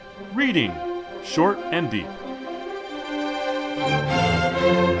Reading Short and Deep.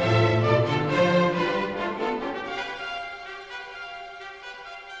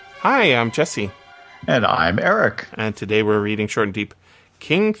 Hi, I'm Jesse. And I'm Eric. And today we're reading Short and Deep,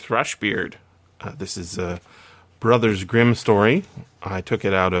 King Thrushbeard. This is a Brothers Grimm story. I took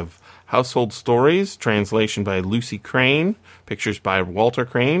it out of Household Stories, translation by Lucy Crane, pictures by Walter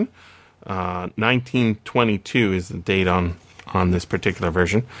Crane. 1922 is the date on this particular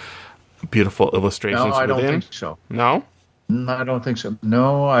version. Beautiful illustrations No, I within. don't think so. No? I don't think so.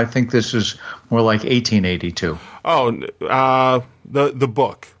 No, I think this is more like 1882. Oh, the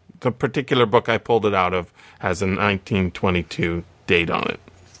book. The particular book I pulled it out of has a 1922 date on it.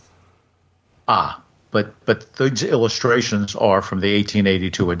 But those illustrations are from the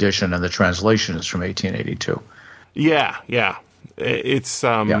 1882 edition, and the translation is from 1882. Yeah. It's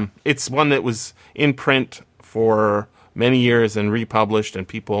It's one that was in print for many years and republished, and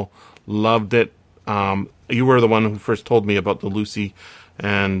people loved it. You were the one who first told me about the Lucy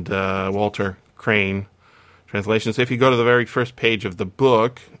and Walter Crane translations. If you go to the very first page of the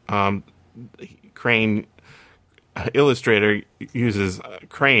book, Crane illustrator uses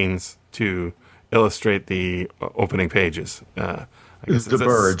cranes to illustrate the opening pages. I guess the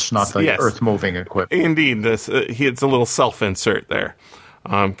birds, not the earth-moving equipment. Indeed, it's a little self-insert there,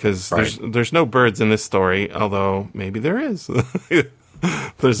 because there's no birds in this story, although maybe there is.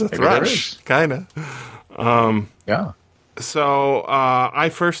 There's a thrush, kind of. Yeah. So I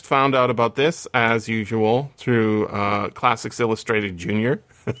first found out about this, as usual, through Classics Illustrated Junior.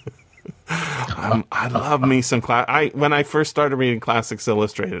 I love me some when I first started reading Classics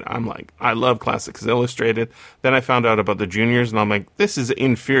Illustrated, I'm like, I love Classics Illustrated. Then I found out about the juniors, and I'm like, this is an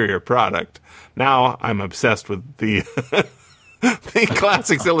inferior product. Now I'm obsessed with the the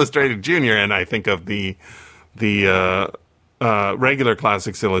Classics Illustrated Junior, and I think of the regular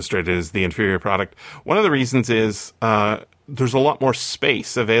Classics Illustrated as the inferior product. One of the reasons is there's a lot more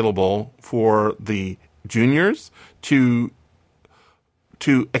space available for the juniors to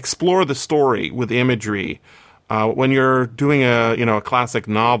explore the story with imagery. When you're doing a classic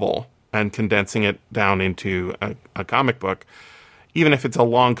novel and condensing it down into a comic book, even if it's a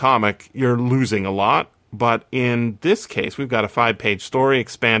long comic, you're losing a lot. But in this case, we've got a 5-page story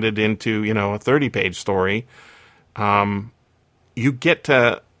expanded into, a 30-page story. You get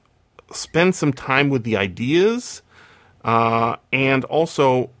to spend some time with the ideas, and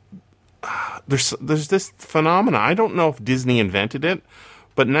also there's this phenomena. I don't know if Disney invented it,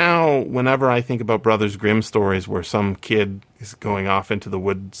 but now whenever I think about Brothers Grimm stories where some kid is going off into the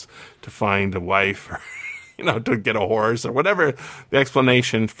woods to find a wife, or to get a horse, or whatever the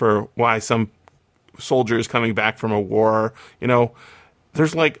explanation for why some soldier is coming back from a war,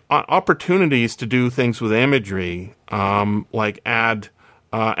 there's like opportunities to do things with imagery, like add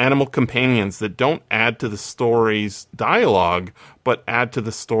animal companions that don't add to the story's dialogue, but add to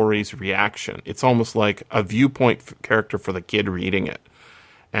the story's reaction. It's almost like a viewpoint character for the kid reading it.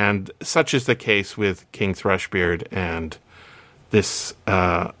 And such is the case with King Thrushbeard and this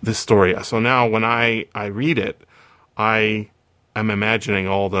story. So now when I read it, I am imagining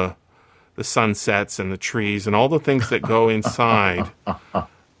all the sunsets and the trees and all the things that go inside.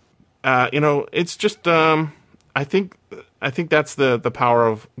 It's just I think that's the power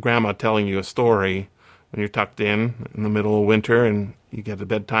of Grandma telling you a story when you're tucked in the middle of winter and you get a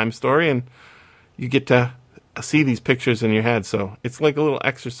bedtime story and you get to see these pictures in your head. So it's like a little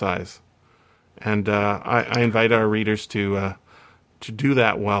exercise. And I invite our readers to do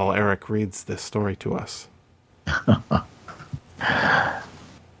that while Eric reads this story to us.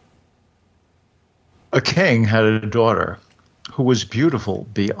 A king had a daughter who was beautiful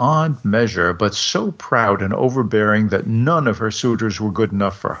beyond measure, but so proud and overbearing that none of her suitors were good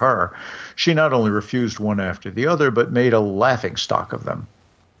enough for her. She not only refused one after the other, but made a laughingstock of them.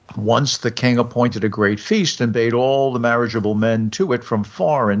 Once the king appointed a great feast and bade all the marriageable men to it from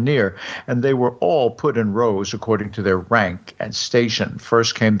far and near, and they were all put in rows according to their rank and station.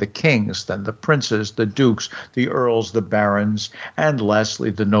 First came the kings, then the princes, the dukes, the earls, the barons, and lastly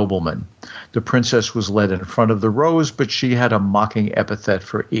the noblemen. The princess was led in front of the rows, but she had a mocking epithet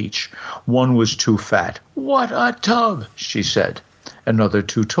for each. One was too fat. "What a tub!" she said. Another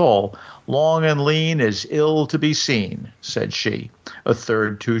too tall. "Long and lean is ill to be seen," said she. A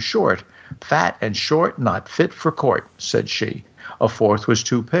third too short. "Fat and short, not fit for court," said she. A fourth was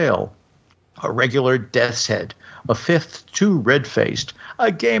too pale. A regular death's head. A fifth too red-faced.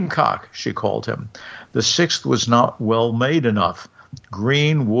 "A gamecock," she called him. The sixth was not well made enough.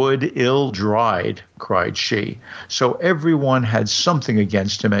 "Green wood ill dried," cried she. So everyone had something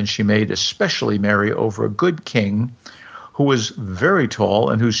against him, and she made especially merry over a good king who was very tall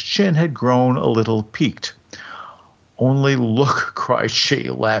and whose chin had grown a little peaked. "Only look," cried she,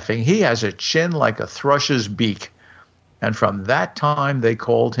 laughing. "He has a chin like a thrush's beak." And from that time they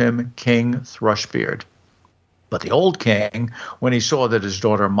called him King Thrushbeard. But the old king, when he saw that his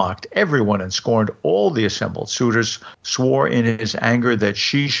daughter mocked everyone and scorned all the assembled suitors, swore in his anger that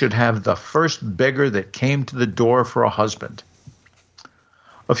she should have the first beggar that came to the door for a husband.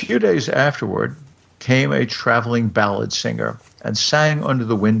 A few days afterward came a traveling ballad singer and sang under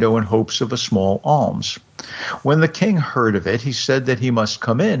the window in hopes of a small alms. When the king heard of it, he said that he must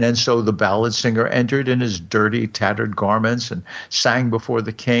come in, and so the ballad singer entered in his dirty, tattered garments and sang before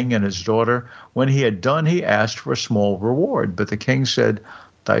the king and his daughter. When he had done, he asked for a small reward, but the king said,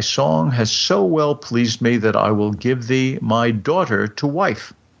 "Thy song has so well pleased me that I will give thee my daughter to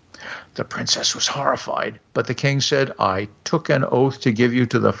wife." The princess was horrified, but the king said, "I took an oath to give you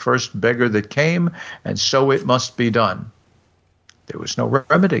to the first beggar that came, and so it must be done." There was no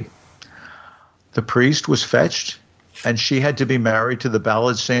remedy. The priest was fetched, and she had to be married to the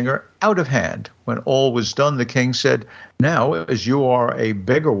ballad singer out of hand. When all was done, the king said, "Now, as you are a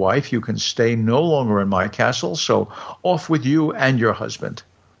beggar wife, you can stay no longer in my castle, so off with you and your husband."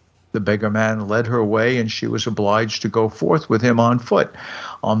 The beggar man led her away, and she was obliged to go forth with him on foot.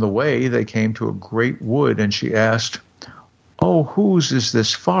 On the way, they came to a great wood, and she asked, "Oh, whose is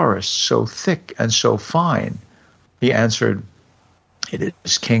this forest, so thick and so fine?" He answered, "It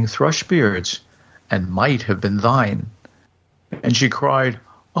is King Thrushbeard's, and might have been thine." And she cried,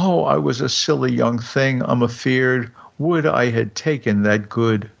 "Oh, I was a silly young thing, I'm afeard. Would I had taken that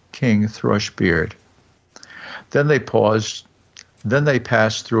good King Thrushbeard." Then they paused. Then they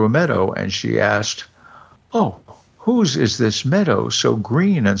passed through a meadow, and she asked, "Oh, whose is this meadow, so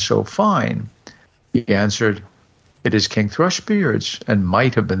green and so fine?" He answered, "It is King Thrushbeard's, and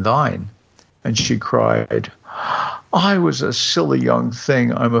might have been thine." And she cried, "I was a silly young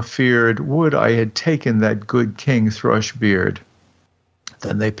thing, I'm afeard. Would I had taken that good King Thrushbeard."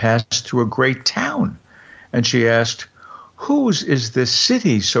 Then they passed through a great town, and she asked, "Whose is this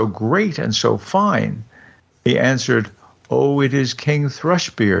city, so great and so fine?" He answered, "Oh, it is King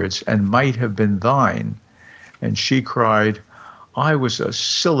Thrushbeard's, and might have been thine." And she cried, "I was a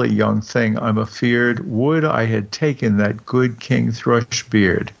silly young thing, I'm afeard. Would I had taken that good King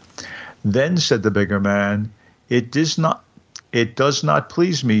Thrushbeard." Then said the beggar man, It does not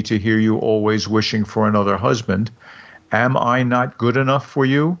please me to hear you always wishing for another husband. Am I not good enough for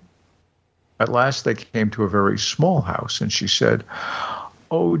you?" At last they came to a very small house, and she said,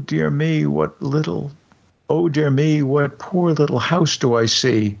 Oh dear me, what poor little house do I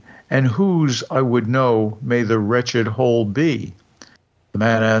see, and whose, I would know, may the wretched hole be?" The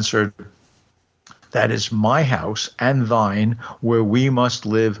man answered, "That is my house and thine, where we must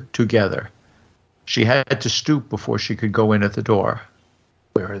live together." She had to stoop before she could go in at the door.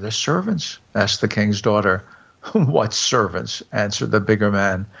 "Where are the servants?" asked the king's daughter. "What servants?" answered the beggar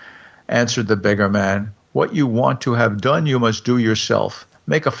man. "What you want to have done, you must do yourself.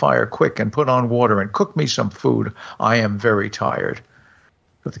 Make a fire quick and put on water and cook me some food. I am very tired."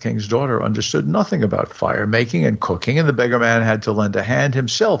 But the king's daughter understood nothing about fire making and cooking, and the beggar man had to lend a hand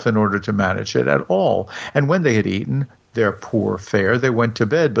himself in order to manage it at all. And when they had eaten their poor fare, they went to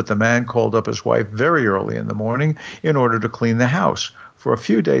bed, but the man called up his wife very early in the morning in order to clean the house. For a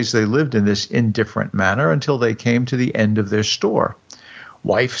few days they lived in this indifferent manner until they came to the end of their store.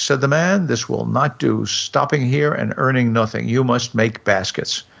 "Wife," said the man, "this will not do, stopping here and earning nothing. You must make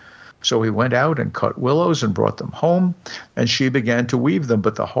baskets." So he went out and cut willows and brought them home, and she began to weave them,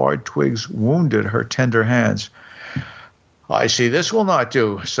 but the hard twigs wounded her tender hands. "I see this will not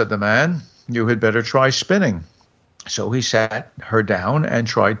do," said the man. "You had better try spinning." So he sat her down and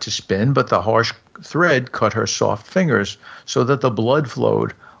tried to spin, but the harsh thread cut her soft fingers, so that the blood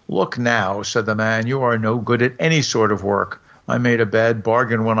flowed. "Look now," said the man, "you are no good at any sort of work. I made a bad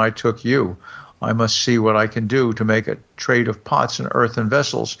bargain when I took you. I must see what I can do to make a trade of pots and earthen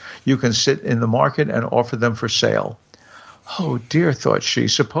vessels. You can sit in the market and offer them for sale." "Oh dear," thought she,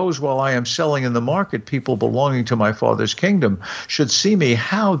 "suppose while I am selling in the market, people belonging to my father's kingdom should see me,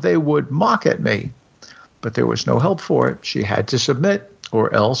 how they would mock at me." But there was no help for it. She had to submit,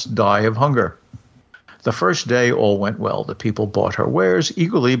 or else die of hunger. The first day all went well. The people bought her wares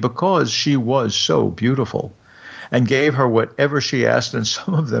eagerly because she was so beautiful, and gave her whatever she asked, and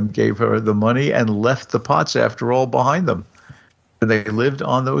some of them gave her the money and left the pots after all behind them. And they lived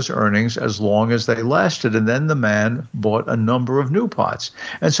on those earnings as long as they lasted. And then the man bought a number of new pots.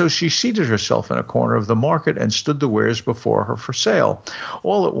 And so she seated herself in a corner of the market and stood the wares before her for sale.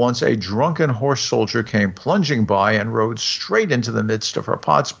 All at once, a drunken horse soldier came plunging by and rode straight into the midst of her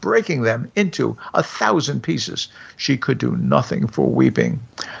pots, breaking them into 1,000 pieces. She could do nothing for weeping.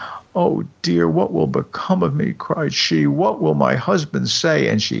 "Oh, dear, what will become of me?" cried she. "What will my husband say?"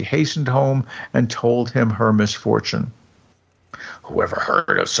 And she hastened home and told him her misfortune. "Who ever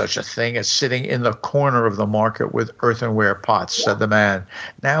heard of such a thing as sitting in the corner of the market with earthenware pots?" said the man.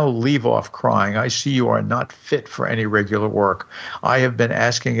 "Now leave off crying. I see you are not fit for any regular work. I have been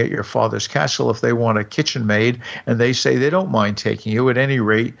asking at your father's castle if they want a kitchen maid, and they say they don't mind taking you. At any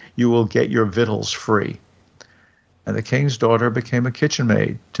rate, you will get your victuals free." And the king's daughter became a kitchen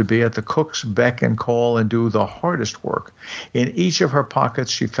maid, to be at the cook's beck and call and do the hardest work. In each of her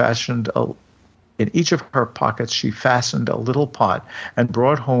pockets she fastened a little pot and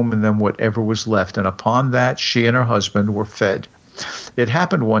brought home in them whatever was left, and upon that she and her husband were fed. It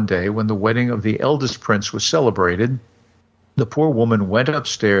happened one day when the wedding of the eldest prince was celebrated. The poor woman went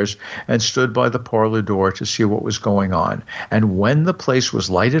upstairs and stood by the parlor door to see what was going on. And when the place was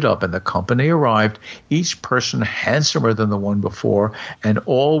lighted up and the company arrived, each person handsomer than the one before, and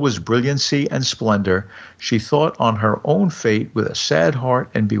all was brilliancy and splendor, she thought on her own fate with a sad heart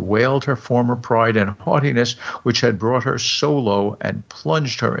and bewailed her former pride and haughtiness, which had brought her so low and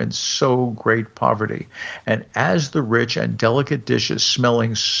plunged her in so great poverty. And as the rich and delicate dishes,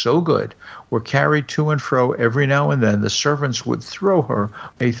 smelling so good, were carried to and fro every now and then, the servants would throw her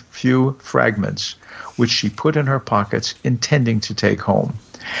a few fragments, which she put in her pockets, intending to take home.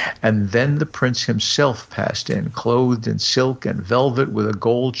 And then the prince himself passed in, clothed in silk and velvet, with a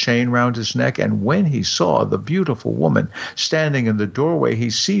gold chain round his neck. And when he saw the beautiful woman standing in the doorway, he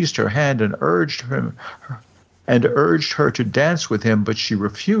seized her hand and urged her to dance with him, but she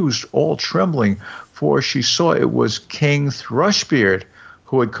refused, all trembling, for she saw it was King Thrushbeard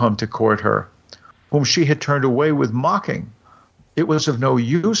who had come to court her, whom she had turned away with mocking. It was of no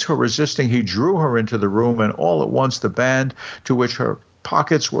use her resisting. He drew her into the room, and all at once the band to which her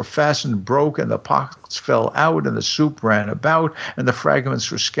pockets were fastened broke, and the pots fell out, and the soup ran about, and the fragments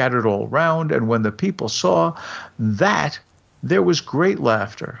were scattered all round. And when the people saw that, there was great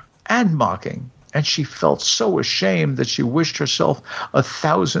laughter and mocking, and she felt so ashamed that she wished herself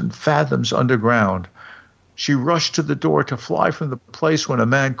 1,000 fathoms underground. She rushed to the door to fly from the place when a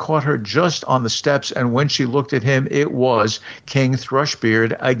man caught her just on the steps, and when she looked at him, it was King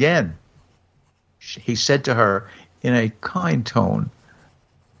Thrushbeard again. He said to her in a kind tone,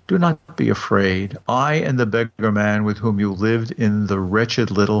 "Do not be afraid. I and the beggar man with whom you lived in the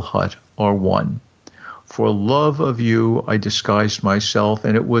wretched little hut are one. For love of you, I disguised myself,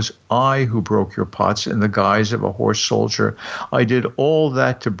 and it was I who broke your pots in the guise of a horse soldier. I did all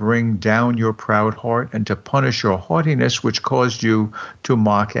that to bring down your proud heart and to punish your haughtiness, which caused you to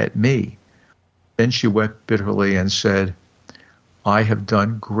mock at me." Then she wept bitterly and said, "I have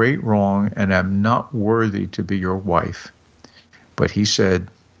done great wrong and am not worthy to be your wife." But he said,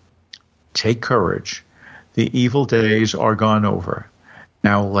 "Take courage. The evil days are gone over.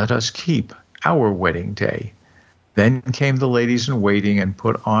 Now let us keep our wedding day." Then came the ladies in waiting and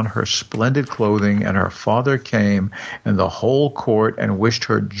put on her splendid clothing, and her father came and the whole court and wished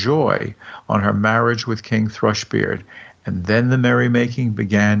her joy on her marriage with King Thrushbeard. And then the merrymaking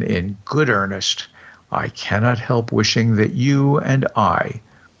began in good earnest. I cannot help wishing that you and I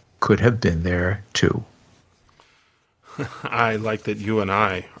could have been there too. I like that you and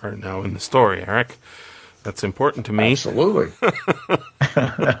I are now in the story, Eric. That's important to me. Absolutely.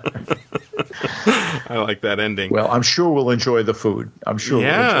 I like that ending. Well, I'm sure we'll enjoy the food. We'll enjoy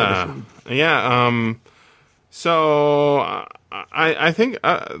the food. Yeah. So I think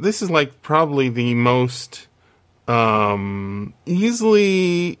this is like probably the most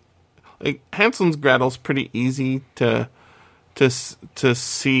easily, like, Hansel and Gretel's pretty easy to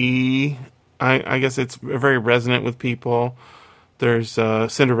see. I guess it's very resonant with people. There's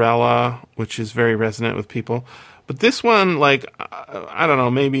Cinderella, which is very resonant with people. But this one, like, I don't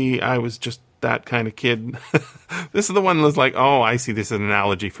know, maybe I was just that kind of kid. This is the one that was like, oh, I see this as an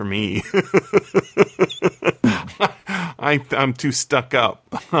analogy for me. I'm too stuck up.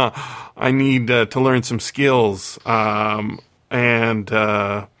 I need to learn some skills. And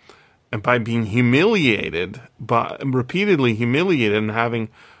by being humiliated, repeatedly humiliated and having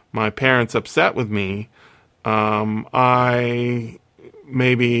my parents upset with me, I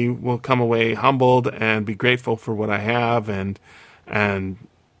maybe will come away humbled and be grateful for what I have, and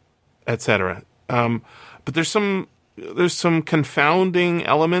etc. But there's some confounding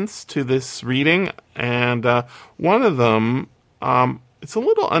elements to this reading, and one of them it's a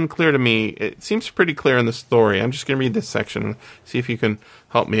little unclear to me. It seems pretty clear in the story. I'm just going to read this section and see if you can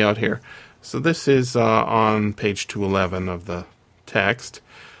help me out here. So this is on page 211 of the text.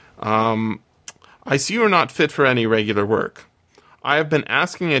 I see you are not fit for any regular work. I have been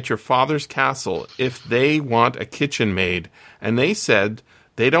asking at your father's castle if they want a kitchen maid, and they said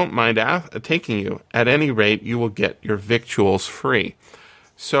they don't mind taking you. At any rate, you will get your victuals free.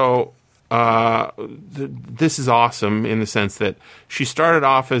 So this is awesome in the sense that she started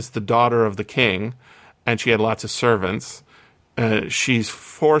off as the daughter of the king, and she had lots of servants. She's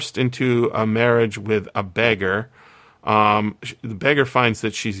forced into a marriage with a beggar. The beggar finds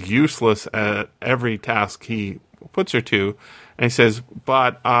that she's useless at every task he puts her to, and he says,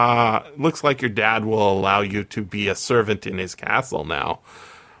 but looks like your dad will allow you to be a servant in his castle now.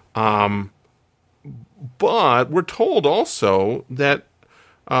 But we're told also that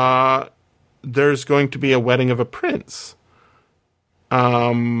there's going to be a wedding of a prince.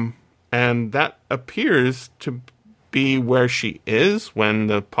 And that appears to be where she is when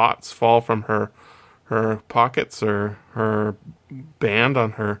the pots fall from her pockets or her band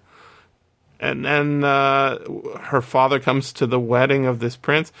on her. And then her father comes to the wedding of this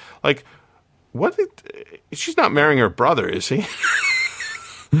prince. Like, she's not marrying her brother, is she?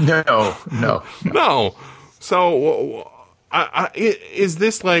 No. No. So, is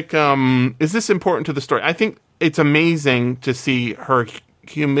this is this important to the story? I think it's amazing to see her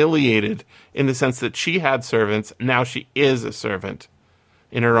humiliated in the sense that she had servants. Now she is a servant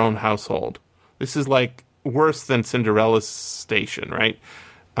in her own household. This is like worse than Cinderella's station, right?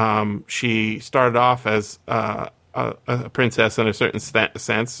 She started off as a princess in a certain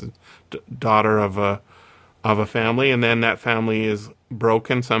sense, daughter of a family, and then that family is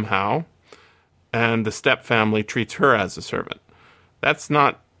broken somehow, and the step family treats her as a servant. That's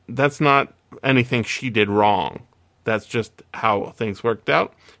not anything she did wrong. That's just how things worked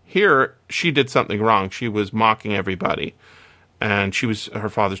out. Here, she did something wrong. She was mocking everybody, and her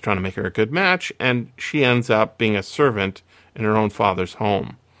father's trying to make her a good match, and she ends up being a servant in her own father's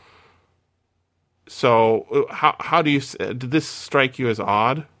home. So, how did this strike you as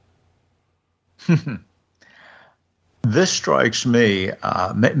odd? This strikes me.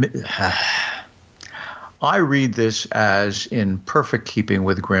 I read this as in perfect keeping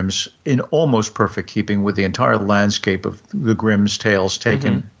with Grimm's, in almost perfect keeping with the entire landscape of the Grimm's tales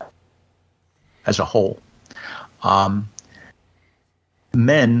taken as a whole.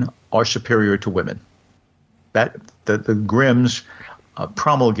 Men are superior to women. That the Grimm's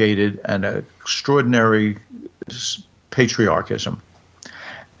promulgated an extraordinary patriarchism.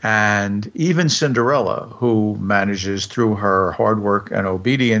 And even Cinderella, who manages through her hard work and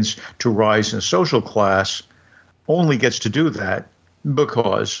obedience to rise in social class, only gets to do that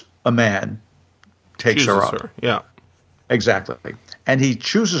because a man takes her up. Yeah. Exactly. And he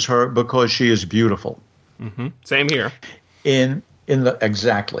chooses her because she is beautiful. Mm-hmm. Same here.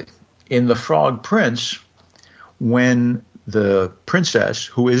 Exactly. In The Frog Prince, when the princess,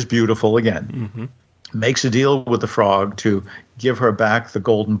 who is beautiful again, makes a deal with the frog to give her back the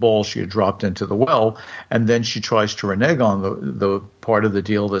golden ball she had dropped into the well, and then she tries to renege on the part of the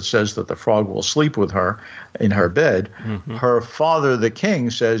deal that says that the frog will sleep with her in her bed. Her father, the king,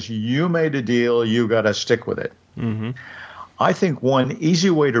 says, you made a deal, you got to stick with it. I think one easy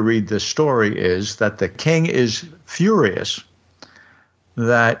way to read this story is that the king is furious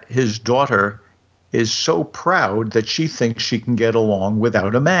that his daughter is so proud that she thinks she can get along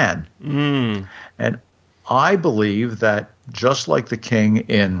without a man. And I believe that just like the king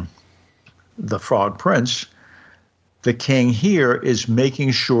in The Frog Prince, the king here is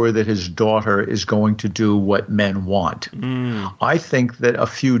making sure that his daughter is going to do what men want. I think that a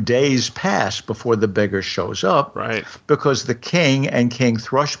few days pass before the beggar shows up, right? Because the king and King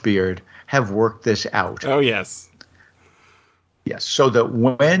Thrushbeard have worked this out. Oh, yes. Yes, so that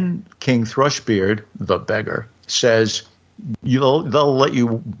when King Thrushbeard, the beggar, says they'll let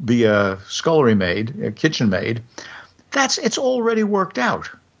you be a scullery maid, a kitchen maid, it's already worked out,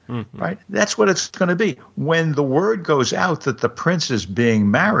 right? That's what it's going to be. When the word goes out that the prince is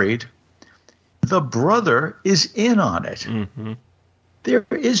being married, the brother is in on it. There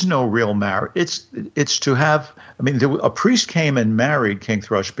is no real marriage. It's to have. I mean, a priest came and married King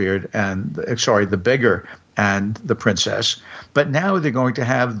Thrushbeard the beggar and the princess, but now they're going to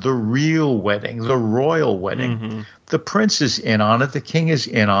have the real wedding, the royal wedding. The prince is in on it. The king is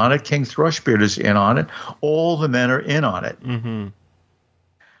in on it. King Thrushbeard is in on it. All the men are in on it.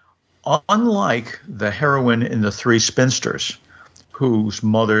 Unlike the heroine in The Three Spinsters, whose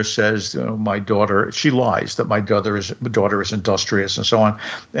mother says, my daughter, she lies that my daughter is industrious and so on.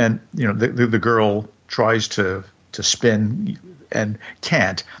 And, the girl tries to to spin and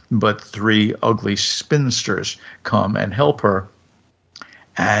can't, but 3 ugly spinsters come and help her.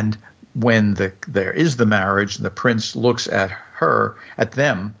 And when there is the marriage, the prince looks at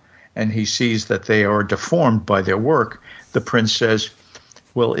them, and he sees that they are deformed by their work. The prince says,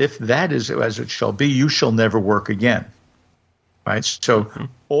 well, if that is as it shall be, you shall never work again. Right? So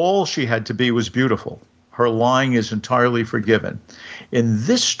all she had to be was beautiful. Her lying is entirely forgiven. In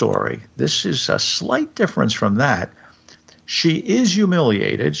this story, this is a slight difference from that. She is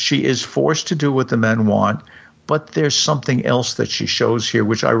humiliated. She is forced to do what the men want, but there's something else that she shows here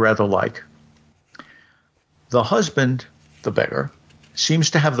which I rather like. The husband, the beggar, seems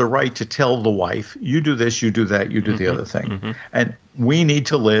to have the right to tell the wife, you do this, you do that, you do the other thing. And we need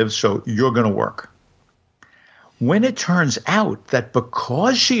to live, so you're going to work. When it turns out that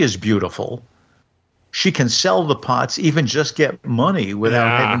because she is beautiful, she can sell the pots, even just get money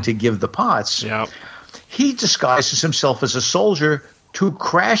without having to give the pots. Yep. He disguises himself as a soldier to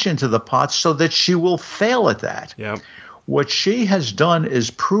crash into the pots so that she will fail at that. Yep. What she has done is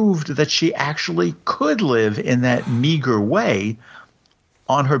proved that she actually could live in that meager way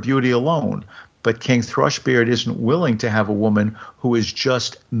on her beauty alone. But King Thrushbeard isn't willing to have a woman who is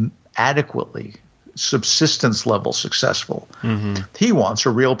just adequately subsistence level successful. He wants a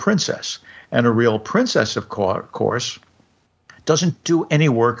real princess. And a real princess, of course, doesn't do any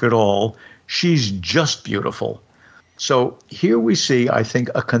work at all. She's just beautiful. So here we see, I think,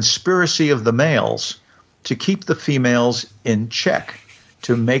 a conspiracy of the males to keep the females in check,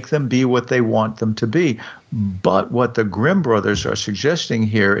 to make them be what they want them to be. But what the Grimm brothers are suggesting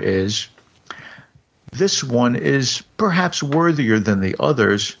here is this one is perhaps worthier than the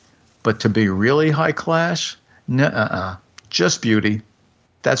others, but to be really high class, just beauty.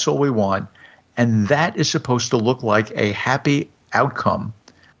 That's all we want. And that is supposed to look like a happy outcome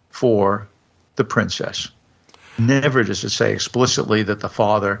for the princess. Never does it say explicitly that the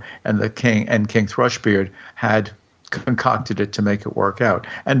father and the king and King Thrushbeard had concocted it to make it work out.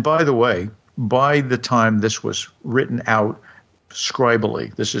 And by the way, by the time this was written out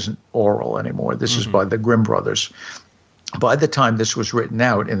scribally, this isn't oral anymore, this is by the Grimm brothers. By the time this was written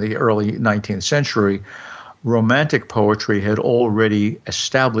out in the early 19th century, Romantic poetry had already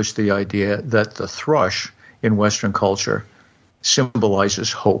established the idea that the thrush in Western culture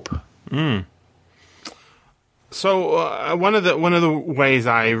symbolizes hope. So one of the ways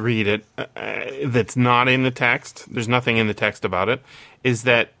I read it that's not in the text, there's nothing in the text about it, is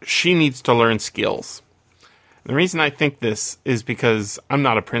that she needs to learn skills. The reason I think this is because I'm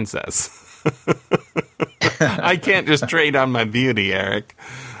not a princess. I can't just trade on my beauty, Eric.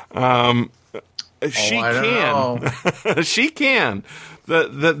 She can. She can.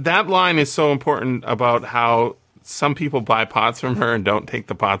 That line is so important about how some people buy pots from her and don't take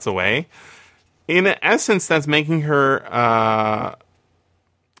the pots away. In essence, that's making her a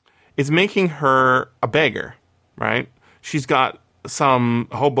beggar, right? She's got some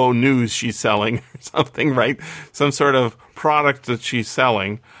hobo news she's selling or something, right? Some sort of product that she's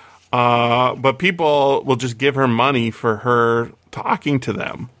selling. But people will just give her money for her talking to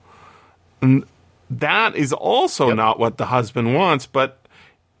them. And that is also not what the husband wants, but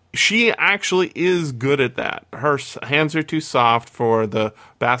she actually is good at that. Her hands are too soft for the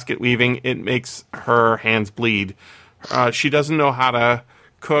basket weaving. It makes her hands bleed. She doesn't know how to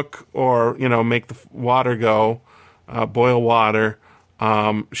cook or, make the water go, boil water.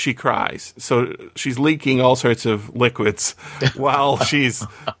 She cries. So she's leaking all sorts of liquids while she's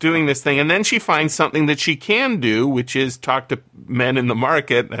doing this thing. And then she finds something that she can do, which is talk to men in the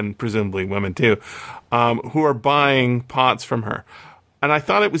market, and presumably women too, who are buying pots from her. And I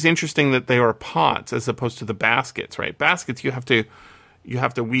thought it was interesting that they were pots as opposed to the baskets, right? Baskets you have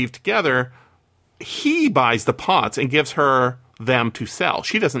to weave together. He buys the pots and gives her them to sell.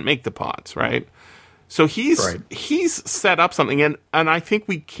 She doesn't make the pots, right? So he's set up something, and I think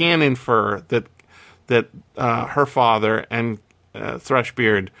we can infer that her father and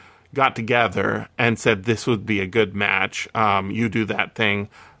Thrushbeard got together and said this would be a good match. You do that thing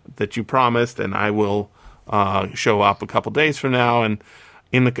that you promised, and I will show up a couple days from now. And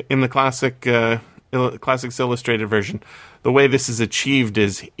in the Classics Illustrated version, the way this is achieved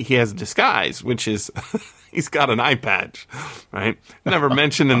is he has a disguise, which is he's got an eye patch, right? Never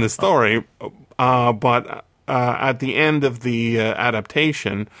mentioned in the story, but at the end of the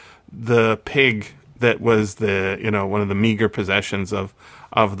adaptation, the pig that was one of the meager possessions of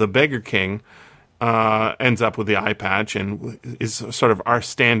the Beggar King ends up with the eye patch and is sort of our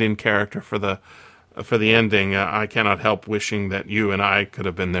stand-in character for the ending. I cannot help wishing that you and I could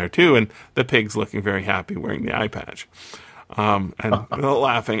have been there too, and the pig's looking very happy wearing the eye patch. and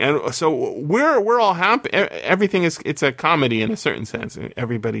laughing. And so we're all happy. Everything it's a comedy in a certain sense.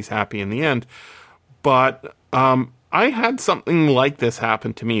 Everybody's happy in the end. But I had something like this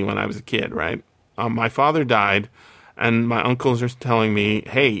happen to me when I was a kid, right? My father died, and my uncles are telling me,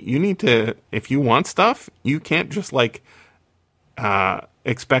 hey, you need to, if you want stuff, you can't just like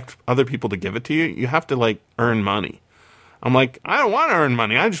expect other people to give it to you. You have to like earn money. I'm like, I don't want to earn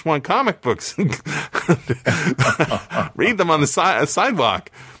money. I just want comic books. Read them on the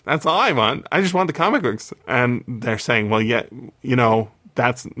sidewalk. That's all I want. I just want the comic books. And they're saying, well, yeah, you know,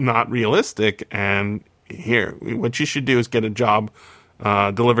 that's not realistic. And here, what you should do is get a job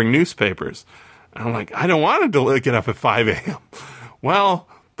delivering newspapers. And I'm like, I don't want to get up at 5 a.m. Well,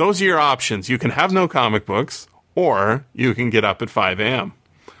 those are your options. You can have no comic books, or you can get up at 5 a.m.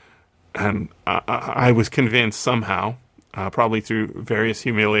 And I was convinced somehow, probably through various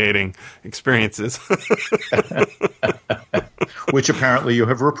humiliating experiences. Which apparently you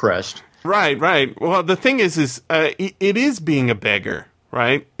have repressed. Right. Well, the thing is it is being a beggar,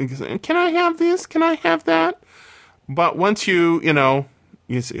 right? Can I have this? Can I have that? But once you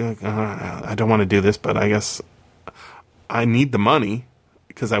say, I don't want to do this, but I guess I need the money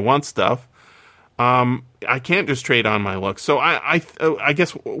because I want stuff. I can't just trade on my looks. So I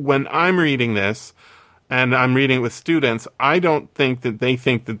guess when I'm reading this, and I'm reading it with students, I don't think that they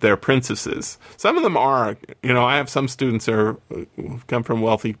think that they're princesses. Some of them are. I have some students who come from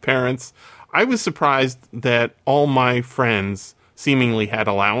wealthy parents. I was surprised that all my friends seemingly had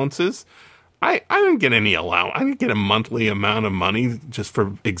allowances. I didn't get any allowance. I didn't get a monthly amount of money just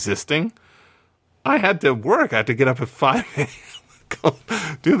for existing. I had to work. I had to get up at 5 a.m.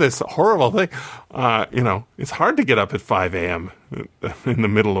 do this horrible thing. It's hard to get up at 5 a.m. in the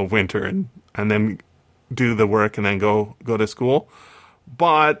middle of winter and then do the work and then go to school.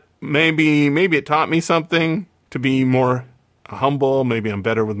 But maybe it taught me something to be more humble. Maybe I'm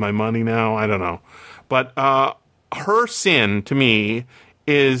better with my money now. I don't know. But her sin to me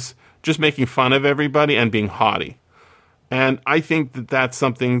is just making fun of everybody and being haughty. And I think that that's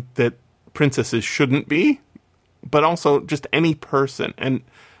something that princesses shouldn't be, but also just any person. And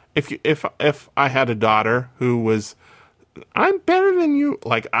if I had a daughter who was, I'm better than you,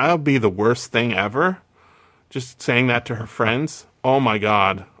 like I'll be the worst thing ever. Just saying that to her friends, oh my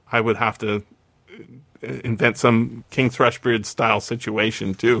God, I would have to invent some King Thrushbeard style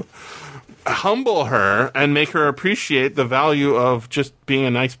situation to humble her and make her appreciate the value of just being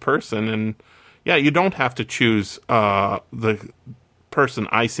a nice person. And yeah, you don't have to choose the person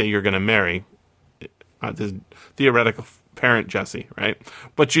I say you're going to marry, the theoretical parent Jesse, right?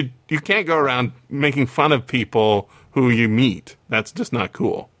 But you can't go around making fun of people who you meet. That's just not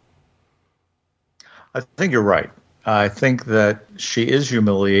cool. I think you're right. I think that she is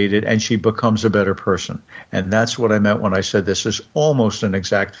humiliated and she becomes a better person. And that's what I meant when I said this is almost an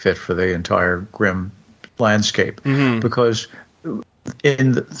exact fit for the entire Grimm landscape. Mm-hmm. Because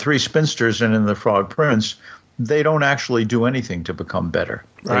in the Three Spinsters and in The Frog Prince, they don't actually do anything to become better.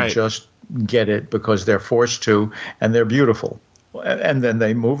 Right. They just get it because they're forced to, and they're beautiful. And then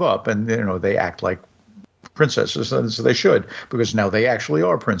they move up and they act like princesses, as they should, because now they actually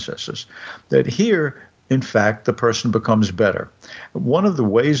are princesses. That here, in fact, the person becomes better. One of the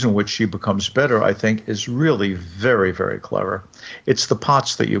ways in which she becomes better, I think, is really very, very clever. It's the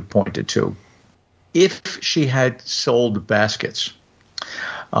pots that you pointed to. If she had sold baskets,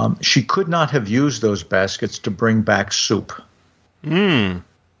 she could not have used those baskets to bring back soup. Right?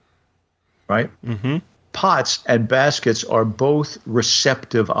 Mm-hmm. Pots and baskets are both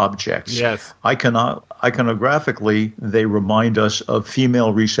receptive objects. Yes. Iconographically, they remind us of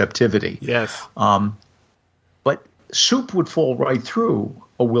female receptivity. Yes. But soup would fall right through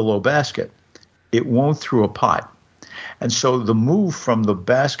a willow basket. It won't through a pot. And so the move from the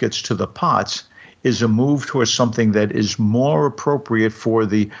baskets to the pots is a move towards something that is more appropriate for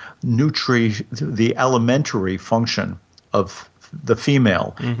the elementary function of the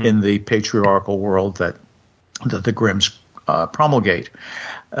female in the patriarchal world that the Grimms promulgate.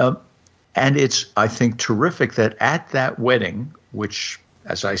 And it's, I think, terrific that at that wedding, which,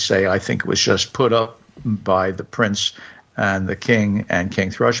 as I say, I think was just put up by the prince and the king and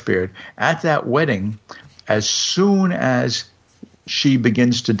King Thrushbeard, at that wedding, as soon as she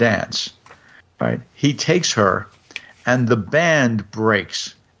begins to dance, right, he takes her and the band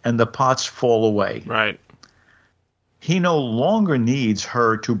breaks and the pots fall away. Right. He no longer needs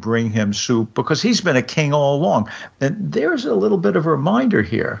her to bring him soup because he's been a king all along. And there's a little bit of a reminder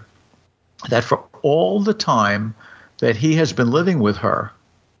here that for all the time that he has been living with her,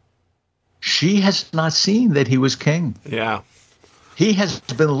 she has not seen that he was king. Yeah. He has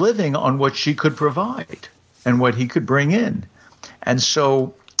been living on what she could provide. and what he could bring in. And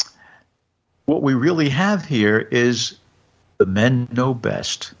so what we really have here is the men know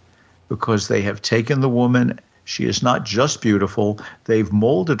best, because they have taken the woman. She is not just beautiful. They've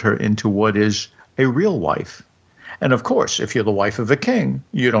molded her into what is a real wife. And of course, if you're the wife of a king,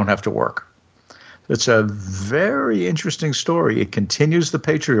 you don't have to work. It's a very interesting story. It continues the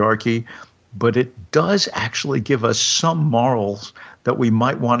patriarchy, but it does actually give us some morals that we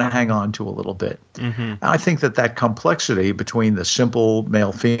might want to hang on to a little bit. Mm-hmm. I think that complexity between the simple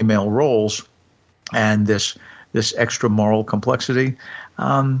male-female roles and this extra moral complexity,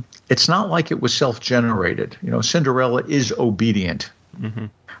 it's not like it was self-generated. Cinderella is obedient. Mm-hmm.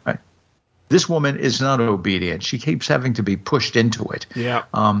 Right? This woman is not obedient. She keeps having to be pushed into it. Yeah.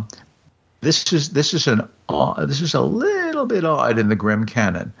 This is a little bit odd in the Grimm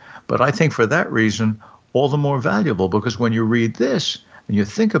canon, but I think for that reason, all the more valuable, because when you read this and you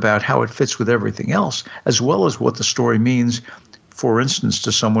think about how it fits with everything else, as well as what the story means, for instance,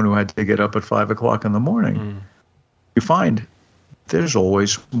 to someone who had to get up at 5 o'clock in the morning, you find there's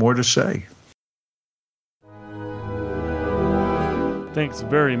always more to say. Thanks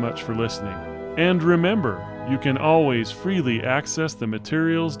very much for listening. And remember, you can always freely access the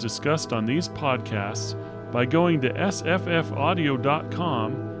materials discussed on these podcasts by going to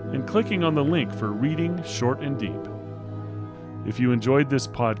sffaudio.com and clicking on the link for Reading Short and Deep. If you enjoyed this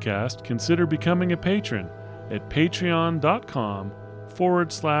podcast, consider becoming a patron at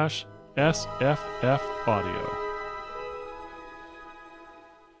patreon.com/SFFaudio.